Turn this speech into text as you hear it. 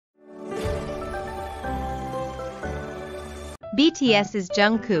BTS's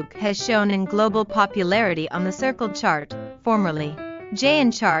Jungkook has shown in global popularity on the Circle chart, formerly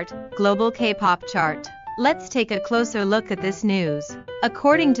JN chart, global K-pop chart. Let's take a closer look at this news.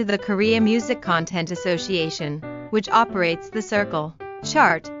 According to the Korea Music Content Association, which operates the Circle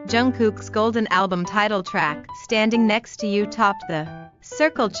chart, Jungkook's golden album title track, Standing Next to You, topped the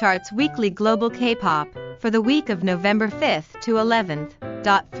Circle chart's weekly global K-pop for the week of November 5th to 11th.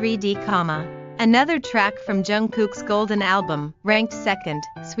 3D, Another track from Jungkook's golden album ranked second,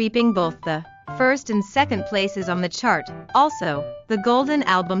 sweeping both the first and second places on the chart. Also, the golden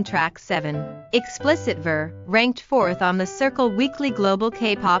album track 7, Explicit Ver, ranked fourth on the Circle weekly global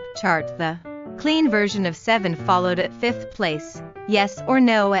K-pop chart. The clean version of 7 followed at 5th place, Yes or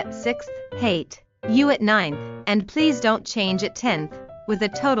No at 6th, Hate You at 9th, and Please Don't Change at 10th, with a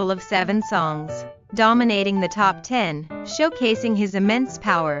total of 7 songs dominating the top 10, showcasing his immense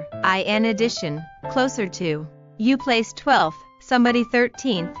power. In addition, Closer to You placed 12th, Somebody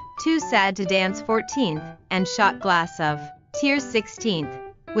 13th, Too Sad to Dance 14th, and Shot Glass of Tears 16th,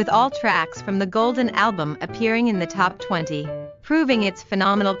 with all tracks from the golden album appearing in the top 20. Proving its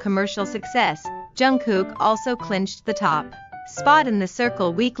phenomenal commercial success, Jungkook also clinched the top spot in the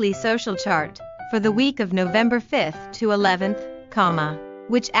Circle weekly social chart for the week of November 5th to 11th,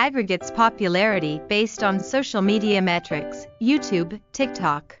 which aggregates popularity based on social media metrics, YouTube,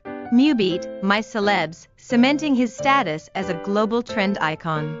 TikTok, Mubeat, My Celebs, cementing his status as a global trend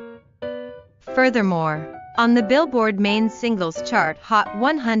icon. Furthermore, on the Billboard main singles chart Hot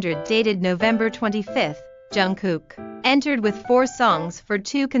 100 dated November 25th, Jungkook entered with 4 songs for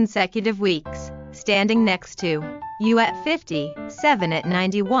 2 consecutive weeks, Standing Next to You at 50, 7 at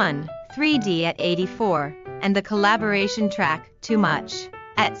 91, 3D at 84, and the collaboration track Too Much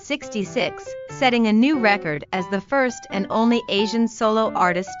at 66, setting a new record as the first and only Asian solo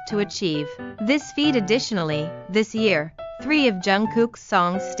artist to achieve this feat. Additionally, this year, 3 of Jungkook's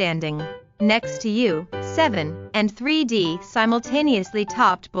songs Standing Next to You, 7, and 3D simultaneously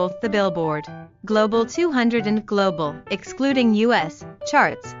topped both the Billboard Global 200 and Global, excluding US,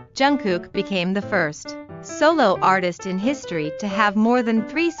 charts. Jungkook became the first solo artist in history to have more than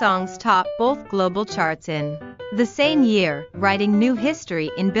 3 songs top both global charts in the same year. Writing new history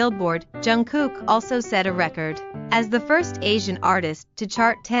in Billboard, Jungkook also set a record as the first Asian artist to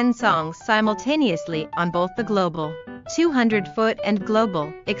chart 10 songs simultaneously on both the Global 200 foot and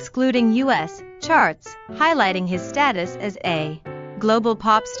Global, excluding US, charts, highlighting his status as a global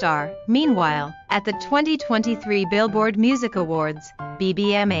pop star. Meanwhile, at the 2023 Billboard Music Awards,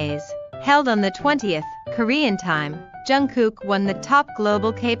 BBMAs, held on the 20th, Korean time, Jungkook won the top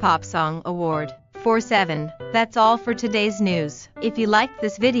global K-pop song award for 7. That's all for today's news. If you liked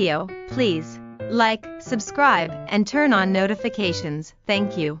this video, please like, subscribe, and turn on notifications.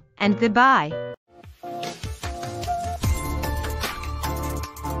 Thank you, and goodbye.